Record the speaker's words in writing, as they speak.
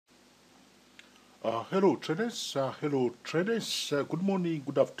Hello traders, good morning,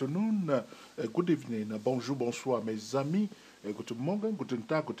 good afternoon, good evening, bonjour, bonsoir mes amis, guten Morgen, guten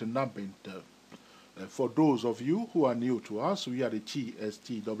Tag, guten Abend. For those of you who are new to us, we are the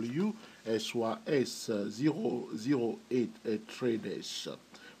TSTW SYS008 traders.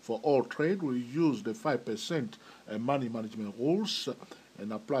 For all trade, we use the 5% money management rules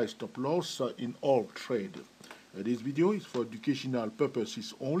and apply stop loss in all trade. This video is for educational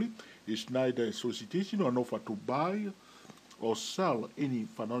purposes only. It's neither a solicitation or an offer to buy or sell any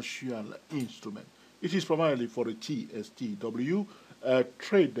financial instrument. It is primarily for the TSTW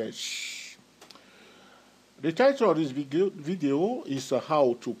traders. The title of this video is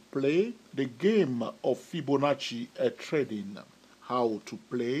how to play the game of Fibonacci trading. How to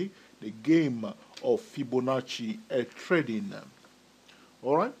play the game of Fibonacci trading.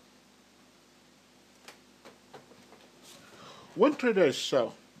 All right? When traders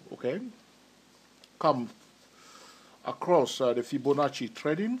come across the Fibonacci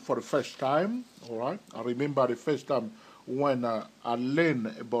trading for the first time, all right, I remember the first time when I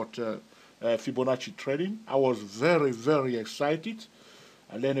learned about Fibonacci trading, I was very, very excited.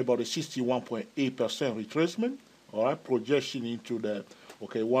 I learned about the 61.8% retracement, all right, projection into the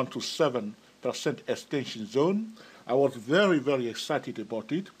 1 to 7% extension zone. I was very, very excited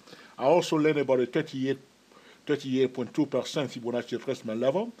about it. I also learned about the 38.2% Fibonacci retracement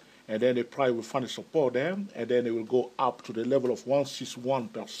level, and then the price will find a support there, and then it will go up to the level of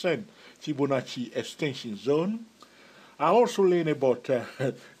 161% Fibonacci extension zone. I also learned about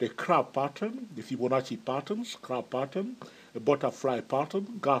the crab pattern, the Fibonacci patterns, crab pattern, the butterfly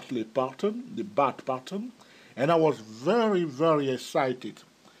pattern, Gartley pattern, the bat pattern, and I was very, very excited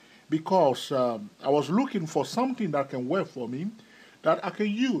because I was looking for something that can work for me, that I can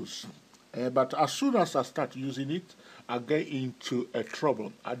use. But as soon as I start using it, I get into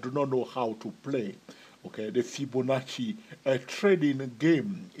trouble. I do not know how to play. Okay, the Fibonacci trading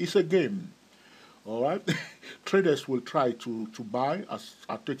game. It's a game. All right, traders will try to buy at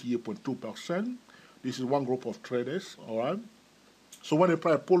 38.2%. This is one group of traders. All right. So when the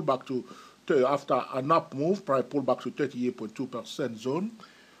price pull back to after an up move, price pull back to 38.2% zone,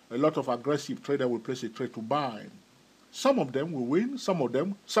 a lot of aggressive traders will place a trade to buy. Some of them will win, some of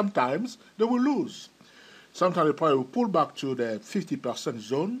them, sometimes, they will lose. Sometimes the price will pull back to the 50%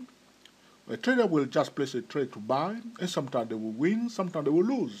 zone. A trader will just place a trade to buy, and sometimes they will win, sometimes they will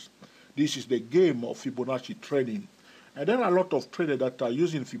lose. This is the game of Fibonacci trading. And there are a lot of traders that are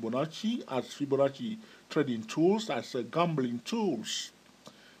using Fibonacci as Fibonacci trading tools, as gambling tools.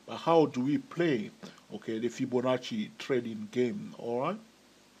 But how do we play, the Fibonacci trading game, all right?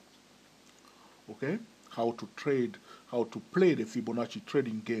 Okay, how to play the Fibonacci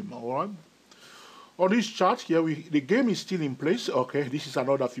trading game, all right? On this chart here, the game is still in place, okay? This is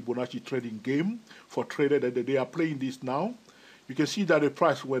another Fibonacci trading game for traders that they are playing this now. You can see that the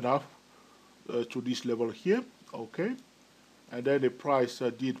price went up to this level here, okay? And then the price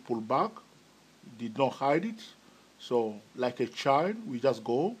did pull back, did not hide it. So like a child, we just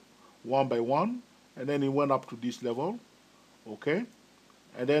go one by one, and then it went up to this level, okay?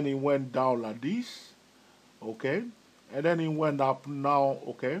 And then it went down like this, okay? And then it went up now,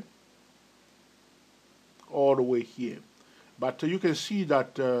 okay, all the way here. But you can see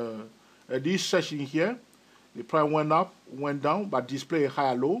that this session here, the price went up, went down, but display a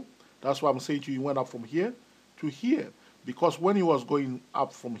higher low. That's why I'm saying to you, it went up from here to here. Because when it was going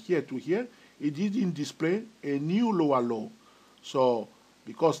up from here to here, it didn't display a new lower low. So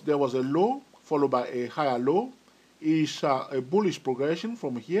because there was a low followed by a higher low, it's a bullish progression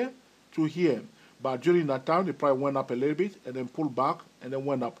from here to here. But during that time, the price went up a little bit and then pulled back and then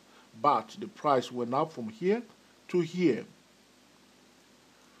went up. But the price went up from here to here.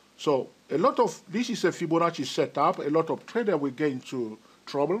 So a lot of, this is a Fibonacci setup. A lot of traders will get into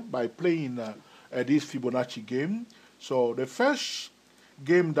trouble by playing this Fibonacci game. So the first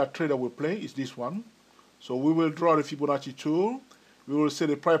game that trader will play is this one. So we will draw the Fibonacci tool. We will say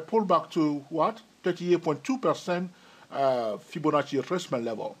the price pull back to what? 38.2% Fibonacci retracement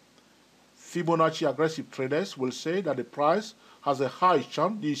level. Fibonacci aggressive traders will say that the price has a high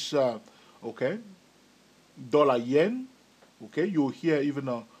chance. This dollar yen. Okay, you hear even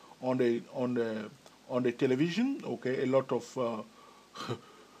on the television. Okay, a lot of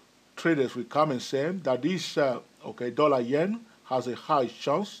traders will come and say that this dollar yen has a high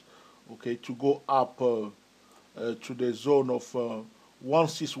chance to go up to the zone of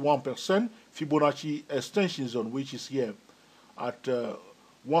 161% Fibonacci extension zone, which is here at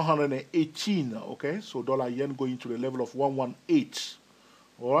 118. Okay, so dollar yen going to the level of 118.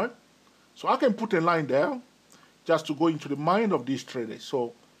 All right, so I can put a line there just to go into the mind of these traders.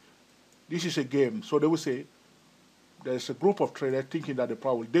 So this is a game. So they will say there's a group of traders thinking that the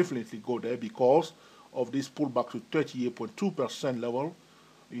price will definitely go there because of this pullback to 38.2% level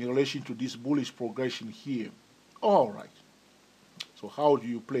in relation to this bullish progression here. All right. So how do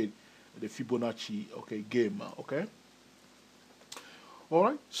you play the Fibonacci, okay, game, okay? All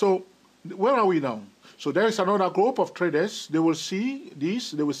right. So where are we now? So there is another group of traders. They will see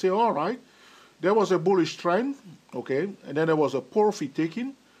this. They will say, all right, there was a bullish trend, okay, and then there was a profit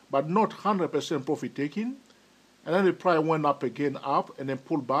taking, but not 100% profit taking. And then the price went up again, up, and then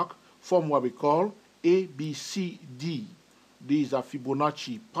pulled back from what we call A, B, C, D. These are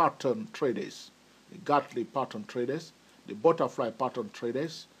Fibonacci pattern traders, the Gartley pattern traders, the butterfly pattern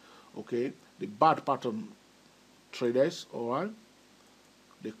traders, okay, the bat pattern traders, all right,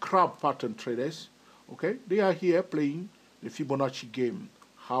 the crab pattern traders, okay. They are here playing the Fibonacci game.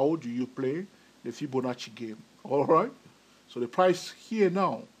 How do you play the Fibonacci game? All right. So the price here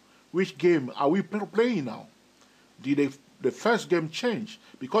now. Which game are we playing now? Did the first game change?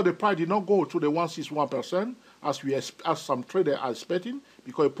 Because the price did not go to the 161% as some traders are expecting,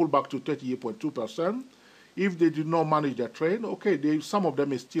 because it pulled back to 38.2%. If they did not manage their trend, okay, some of them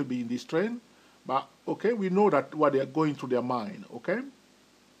may still be in this trend, but okay, we know that what they are going through their mind, okay?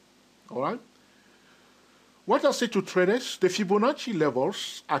 All right. What I say to traders, the Fibonacci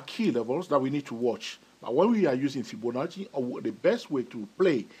levels are key levels that we need to watch. But when we are using Fibonacci, the best way to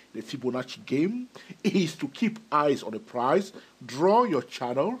play the Fibonacci game is to keep eyes on the price, draw your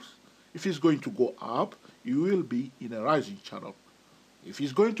channels. If it's going to go up, you will be in a rising channel. If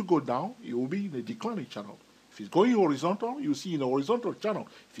it's going to go down, you will be in a declining channel. If it's going horizontal, you'll see in a horizontal channel.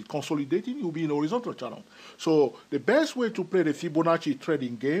 If it's consolidating, you'll be in a horizontal channel. So the best way to play the Fibonacci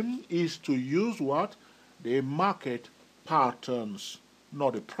trading game is to use what? The market patterns,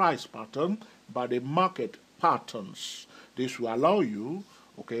 not the price pattern, but the market patterns. This will allow you,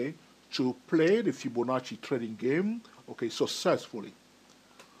 okay, to play the Fibonacci trading game, okay, successfully.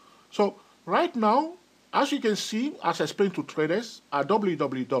 So right now, as you can see, as I explained to traders, at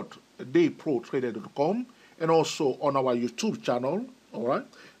www.dayprotrader.com and also on our YouTube channel, all right,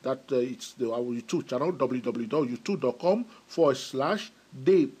 it's our YouTube channel,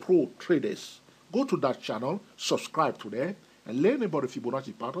 www.youtube.com/dayprotraders. Go to that channel, subscribe to that, and learn about the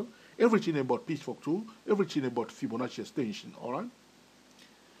Fibonacci pattern, everything about Pitchfork 2, everything about Fibonacci extension, all right?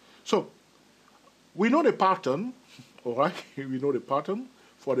 So, we know the pattern, all right? We know the pattern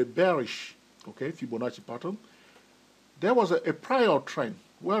for the bearish, okay, Fibonacci pattern. There was a prior trend.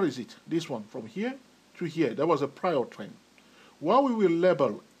 Where is it? This one, from here to here. There was a prior trend. What we will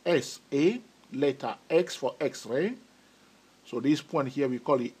label SA, letter X for X-ray. So this point here we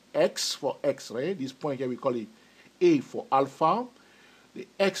call it X for X-ray. This point here we call it A for alpha. The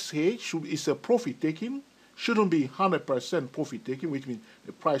XA is a profit taking. Shouldn't be 100% profit taking, which means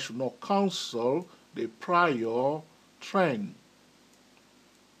the price should not cancel the prior trend.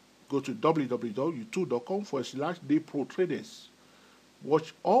 Go to www.youtube.com/dayprotraders.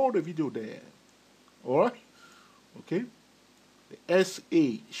 Watch all the video there. All right? Okay? The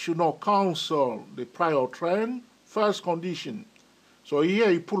SA should not cancel the prior trend. First condition. So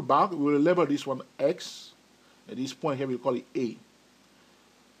here you pull back, we will label this one X. At this point here we call it A.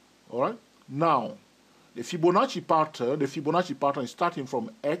 All right? Now, the Fibonacci pattern is starting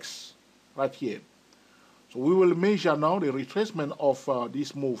from X right here. So we will measure now the retracement of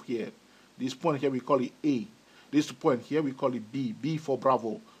this move here. This point here we call it A. This point here we call it B. B for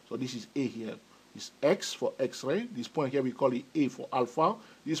Bravo. So this is A here. It's X for X-ray. This point here we call it A for alpha.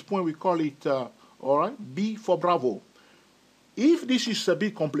 This point we call it, all right, B for Bravo. If this is a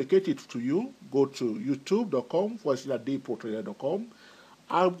bit complicated to you, go to youtube.com/dayprotrader.com.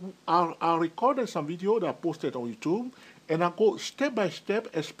 I recorded some video that I posted on YouTube, and I go step by step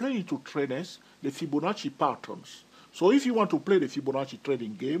explaining to traders the Fibonacci patterns. So if you want to play the Fibonacci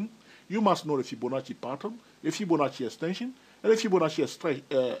trading game, you must know the Fibonacci pattern, the Fibonacci extension, and the Fibonacci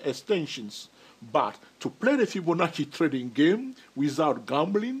extensions. But to play the Fibonacci trading game without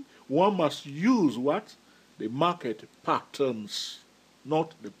gambling, one must use what? The market patterns,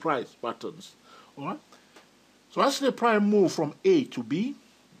 not the price patterns. All right? So as the price move from A to B,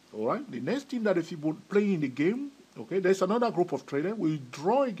 all right, the next thing that if you play in the game, okay, there's another group of traders. We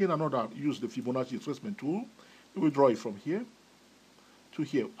draw again use the Fibonacci retracement tool. We draw it from here to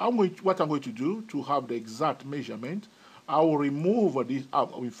here. What I'm going to do to have the exact measurement, I will remove this.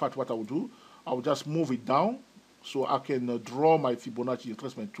 In fact, what I will do, I will just move it down so I can draw my Fibonacci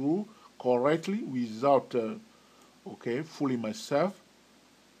retracement tool correctly without, okay, fooling myself.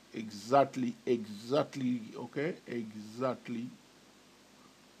 Exactly, okay, exactly.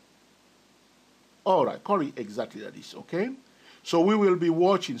 All right, call it exactly like this, okay? So we will be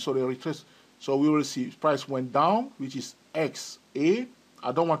watching. So the retrace. So we will see price went down, which is XA.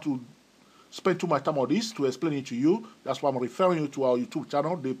 I don't want to spend too much time on this to explain it to you. That's why I'm referring you to our YouTube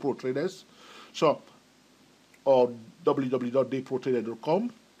channel, Day Pro Traders. So, or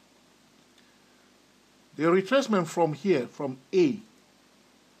www.dayprotrader.com. The retracement from here, from A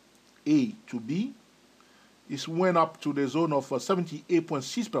to B, is went up to the zone of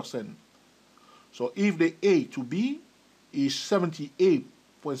 78.6%. So if the A to B is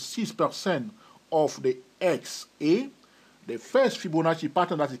 78.6% of the XA, the first Fibonacci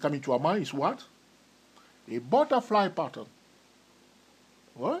pattern that is coming to our mind is what? A butterfly pattern.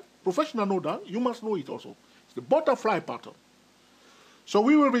 What? Professionals know that. You must know it also. It's the butterfly pattern. So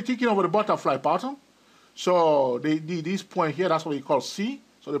we will be thinking about the butterfly pattern. So this point here, that's what we call C.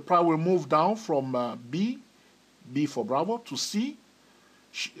 So the price will move down from B for Bravo, to C.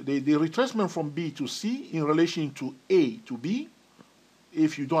 The retracement from B to C in relation to A to B.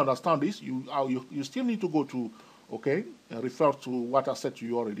 If you don't understand this, you still need to go to, okay, and refer to what I said to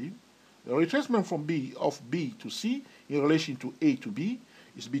you already. The retracement from B to C in relation to A to B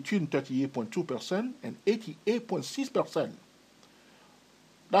is between 38.2% and 88.6%.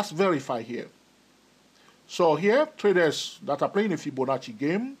 That's verified here. So here, traders that are playing a Fibonacci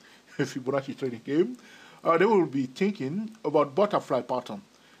game, a Fibonacci trading game, they will be thinking about butterfly pattern.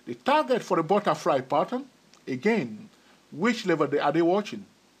 The target for the butterfly pattern, again, which level are they watching?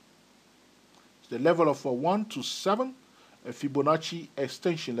 It's the level of 1 to 7, a Fibonacci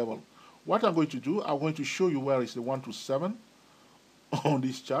extension level. What I'm going to do, I'm going to show you where is the 1 to 7 on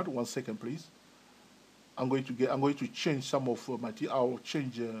this chart. 1 second, please. I'm going to change some of my. I'll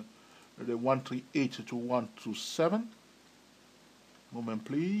change the 138 to 1 to 7. Moment,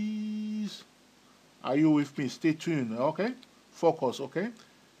 please. Are you with me? Stay tuned. Okay. Focus. Okay.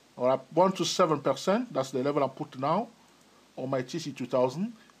 All right. 1 to 7%. That's the level I put now on my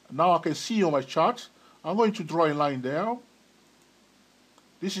TC2000. Now I can see on my chart. I'm going to draw a line there.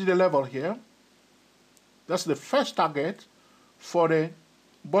 This is the level here. That's the first target for the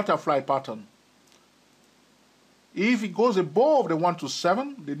butterfly pattern. If it goes above the 1 to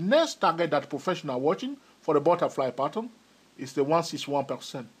 7, the next target that professionals are watching for the butterfly pattern is the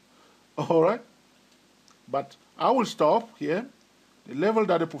 161%. All right? But I will stop here. The level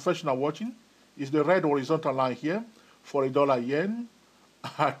that the professionals are watching is the red horizontal line here for a dollar yen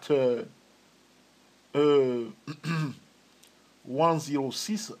at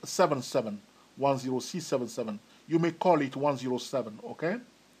 10677. 10677. You may call it 107, okay?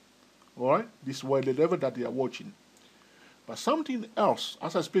 All right? This is where the level that they are watching. But something else,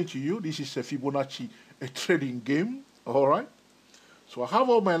 as I explained to you, this is a Fibonacci trading game, all right? So I have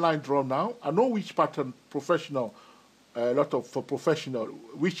all my line drawn now. I know which pattern professional, a lot of professional,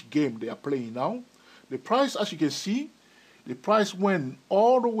 which game they are playing now. The price, as you can see, the price went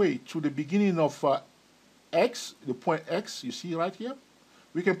all the way to the beginning of X, the point X, you see right here.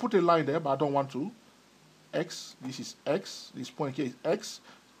 We can put a line there, but I don't want to. X, this is X, this point here is X,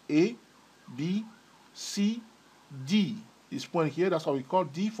 A, B, C, D. This point here, that's what we call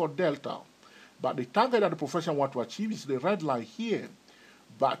D for delta. But the target that the professional want to achieve is the red line here.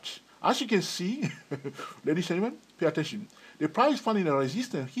 But as you can see, ladies and gentlemen, pay attention. The price is finding a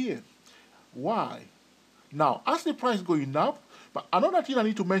resistance here. Why? Now, as the price is going up, but another thing I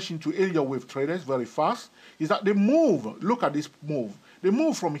need to mention to area wave traders very fast is that the move, look at this move, the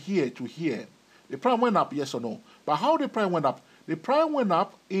move from here to here. The price went up, yes or no? But how the price went up? The price went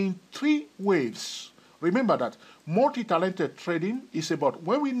up in 3 waves. Remember that multi-talented trading is about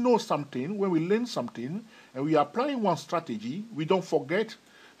when we know something, when we learn something, and we are applying one strategy, we don't forget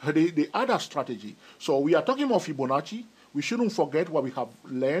the other strategy. So we are talking about Fibonacci. We shouldn't forget what we have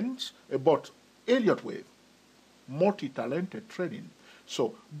learned about Elliott wave, multi-talented trading.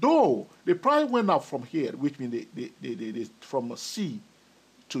 So though the price went up from here, which means from C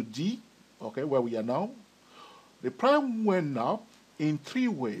to D, okay, where we are now, the price went up in 3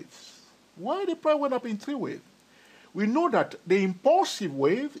 waves. Why the price went up in 3 waves? We know that the impulsive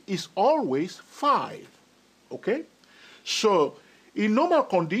wave is always 5, okay? So in normal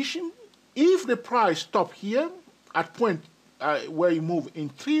condition, if the price stop here at point where you move in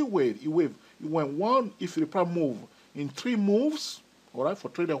 3 waves, you went 1, if the price move in 3 moves, all right, for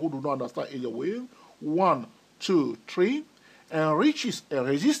traders who do not understand area wave, 1, 2, 3, and reaches a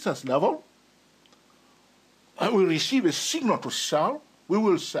resistance level, and we receive a signal to sell, we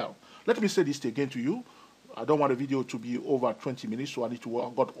will sell. Let me say this again to you. I don't want the video to be over 20 minutes, so I need to work.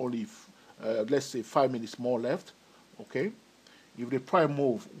 I've got only, let's say, 5 minutes more left. Okay? If the price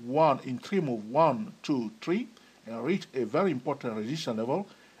move in 3 moves, 1, 2, 3, and reach a very important resistance level,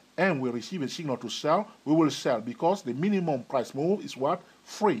 and we receive a signal to sell, we will sell because the minimum price move is what?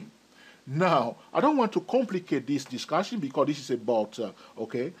 Free. Now, I don't want to complicate this discussion because this is about,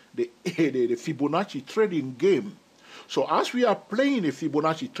 okay, the Fibonacci trading game. So as we are playing the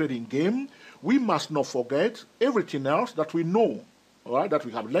Fibonacci trading game, we must not forget everything else that we know, all right, that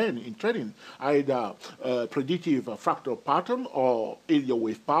we have learned in trading, either predictive fractal pattern or area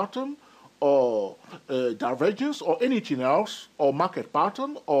wave pattern or divergence or anything else, or market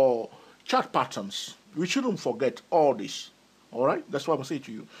pattern or chart patterns. We shouldn't forget all this. All right, that's what I'm saying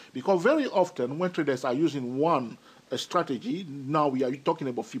to you. Because very often when traders are using one strategy, now we are talking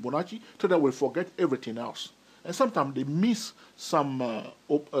about Fibonacci, traders will forget everything else. And sometimes they miss some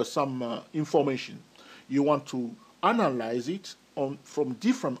information. You want to analyze it from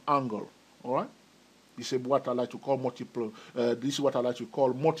different angle. All right, this is what I like to call this is what I like to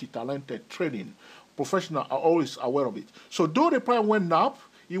call multi-talented trading. Professionals are always aware of it. So though the price went up,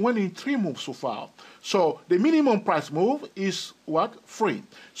 it went in 3 moves so far. So the minimum price move is what? Free.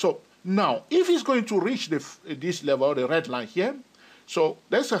 So now, if it's going to reach this level, the red line here, so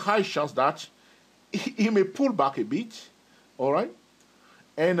there's a high chance that he may pull back a bit, all right?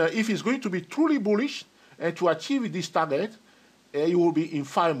 And if he's going to be truly bullish and to achieve this target, it will be in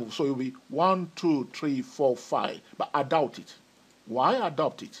 5 moves. So it will be 1, 2, 3, 4, 5. But I doubt it. Why I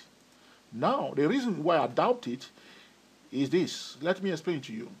doubt it? Now, the reason why I doubt it is this. Let me explain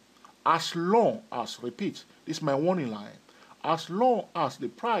to you. As long as, repeat, this is my warning line, as long as the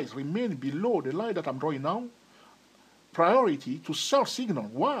price remains below the line that I'm drawing now, priority to sell signal.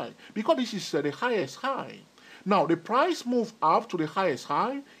 Why? Because this is the highest high. Now, the price moved up to the highest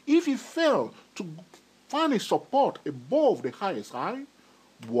high. If it failed to find a support above the highest high,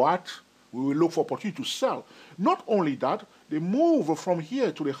 what? We will look for opportunity to sell. Not only that, the move from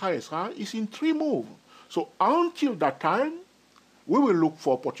here to the highest high is in 3 moves. So until that time, we will look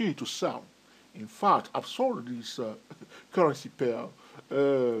for opportunity to sell. In fact, I've sold this currency pair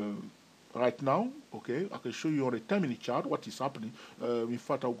right now. Okay, I can show you on the 10-minute chart what is happening. In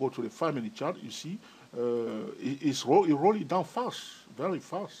fact, I'll go to the 5-minute chart. You see, it's rolling down fast, very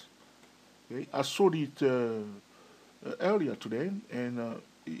fast. Okay, I sold it earlier today, and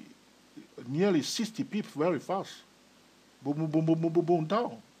nearly 60 pips, very fast. Boom, boom, boom, boom, boom, boom, boom,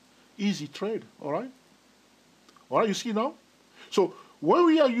 down. Easy trade. All right. All right, you see now? So when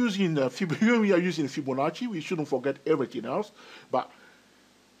we are using Fibonacci, we shouldn't forget everything else. But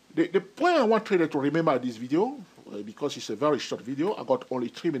the point I want trader to remember this video, because it's a very short video, I got only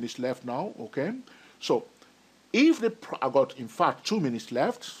 3 minutes left now, okay? So if I got, in fact, 2 minutes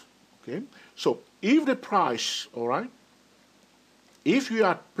left, okay? So if the price, all right, if you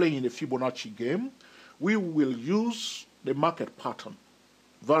are playing the Fibonacci game, we will use the market pattern.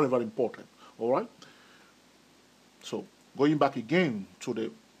 Very, very important, all right? So going back again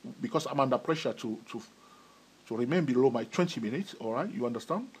to because I'm under pressure to remain below my 20 minutes, all right, you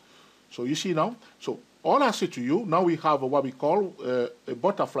understand? So you see now, so all I say to you, now we have what we call a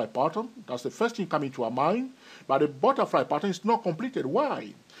butterfly pattern. That's the first thing coming to our mind, but the butterfly pattern is not completed.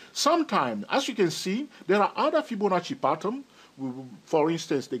 Why? Sometimes, as you can see, there are other Fibonacci patterns, for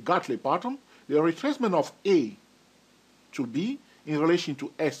instance, the Gartley pattern, the retracement of A to B in relation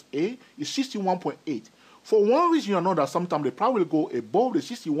to SA is 61.8. For one reason or another, sometimes the price will go above the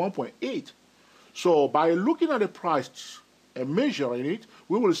 61.8. So by looking at the price and measuring it,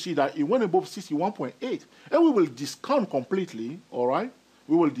 we will see that it went above 61.8. And we will discount completely, all right?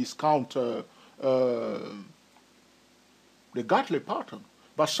 We will discount the Gartley pattern.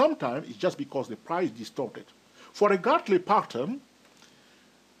 But sometimes it's just because the price distorted. For the Gartley pattern,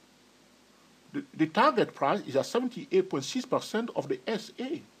 the target price is at 78.6% of the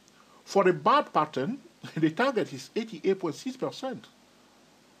SA. For the bad pattern, the target is 88.6%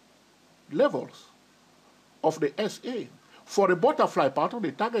 levels of the SA. For the butterfly pattern,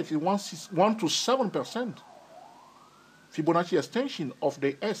 the target is 1 to 7% Fibonacci extension of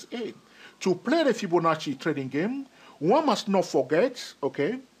the SA. To play the Fibonacci trading game, one must not forget,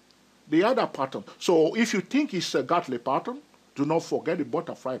 okay, the other pattern. So if you think it's a Gartley pattern, do not forget the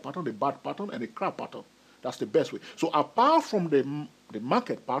butterfly pattern, the bat pattern, and the crab pattern. That's the best way. So apart from the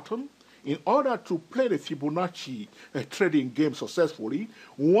market pattern, in order to play the Fibonacci trading game successfully,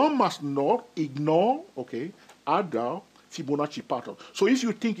 one must not ignore, okay, other Fibonacci pattern. So if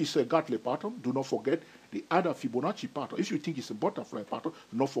you think it's a Gartley pattern, do not forget the other Fibonacci pattern. If you think it's a butterfly pattern,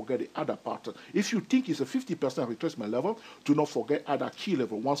 do not forget the other pattern. If you think it's a 50% retracement level, do not forget other key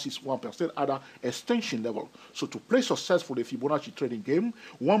level, 161%, other extension level. So to play successfully the Fibonacci trading game,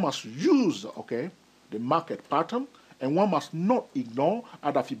 one must use, okay, the market pattern, and one must not ignore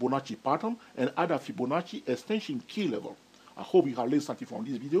other Fibonacci pattern and other Fibonacci extension key level. I hope you have learned something from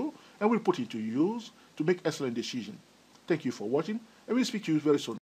this video and will put it to use to make excellent decisions. Thank you for watching, and we'll speak to you very soon.